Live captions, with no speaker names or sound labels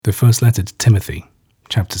The First Letter to Timothy,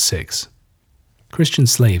 Chapter 6. Christian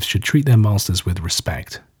slaves should treat their masters with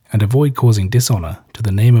respect, and avoid causing dishonor to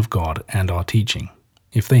the name of God and our teaching.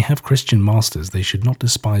 If they have Christian masters, they should not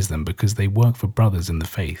despise them because they work for brothers in the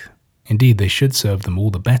faith. Indeed, they should serve them all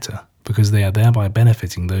the better, because they are thereby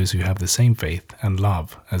benefiting those who have the same faith and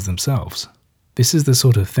love as themselves. This is the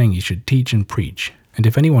sort of thing you should teach and preach, and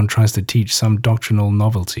if anyone tries to teach some doctrinal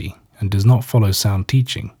novelty and does not follow sound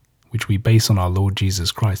teaching, which we base on our Lord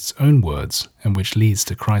Jesus Christ's own words and which leads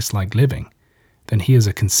to Christ-like living, then he is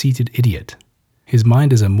a conceited idiot. His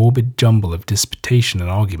mind is a morbid jumble of disputation and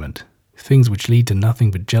argument, things which lead to nothing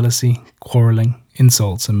but jealousy, quarreling,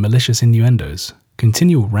 insults, and malicious innuendos.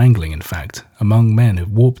 Continual wrangling, in fact, among men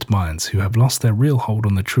of warped minds who have lost their real hold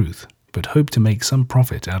on the truth, but hope to make some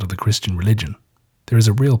profit out of the Christian religion. There is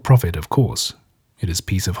a real profit, of course. It is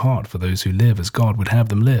peace of heart for those who live as God would have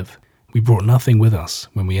them live. We brought nothing with us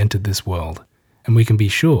when we entered this world, and we can be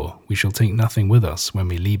sure we shall take nothing with us when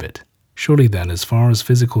we leave it. Surely then, as far as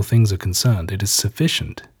physical things are concerned, it is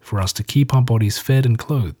sufficient for us to keep our bodies fed and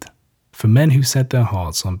clothed. For men who set their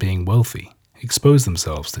hearts on being wealthy expose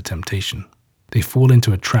themselves to temptation. They fall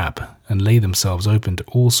into a trap and lay themselves open to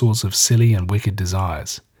all sorts of silly and wicked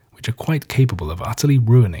desires, which are quite capable of utterly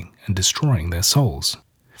ruining and destroying their souls.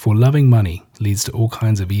 For loving money leads to all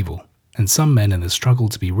kinds of evil, and some men in the struggle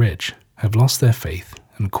to be rich have lost their faith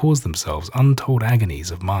and caused themselves untold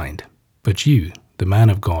agonies of mind. But you, the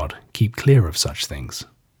man of God, keep clear of such things.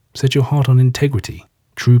 Set your heart on integrity,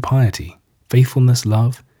 true piety, faithfulness,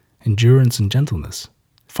 love, endurance, and gentleness.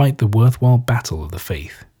 Fight the worthwhile battle of the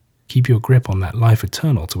faith. Keep your grip on that life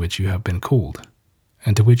eternal to which you have been called,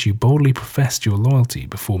 and to which you boldly professed your loyalty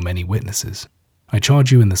before many witnesses. I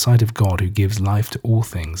charge you in the sight of God, who gives life to all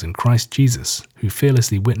things, and Christ Jesus, who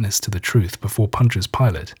fearlessly witnessed to the truth before Pontius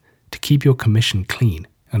Pilate, to keep your commission clean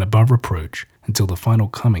and above reproach until the final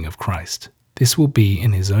coming of Christ. This will be,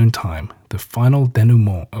 in his own time, the final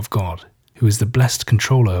denouement of God, who is the blessed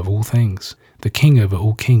controller of all things, the king over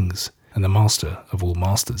all kings, and the master of all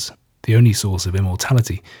masters, the only source of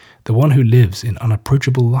immortality, the one who lives in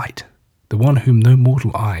unapproachable light, the one whom no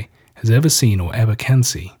mortal eye has ever seen or ever can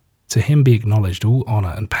see. To him be acknowledged all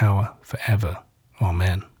honor and power forever.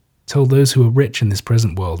 Amen. Tell those who are rich in this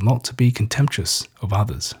present world not to be contemptuous of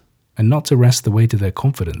others, and not to rest the weight of their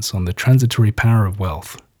confidence on the transitory power of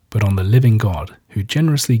wealth, but on the living God, who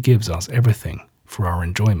generously gives us everything for our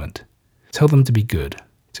enjoyment. Tell them to be good,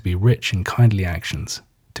 to be rich in kindly actions,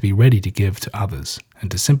 to be ready to give to others, and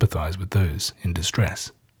to sympathize with those in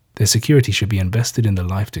distress. Their security should be invested in the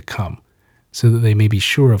life to come, so that they may be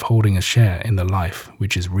sure of holding a share in the life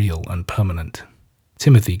which is real and permanent.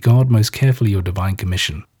 Timothy, guard most carefully your divine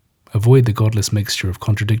commission. Avoid the godless mixture of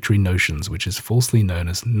contradictory notions which is falsely known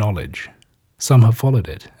as knowledge. Some have followed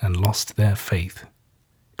it and lost their faith.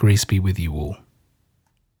 Grace be with you all.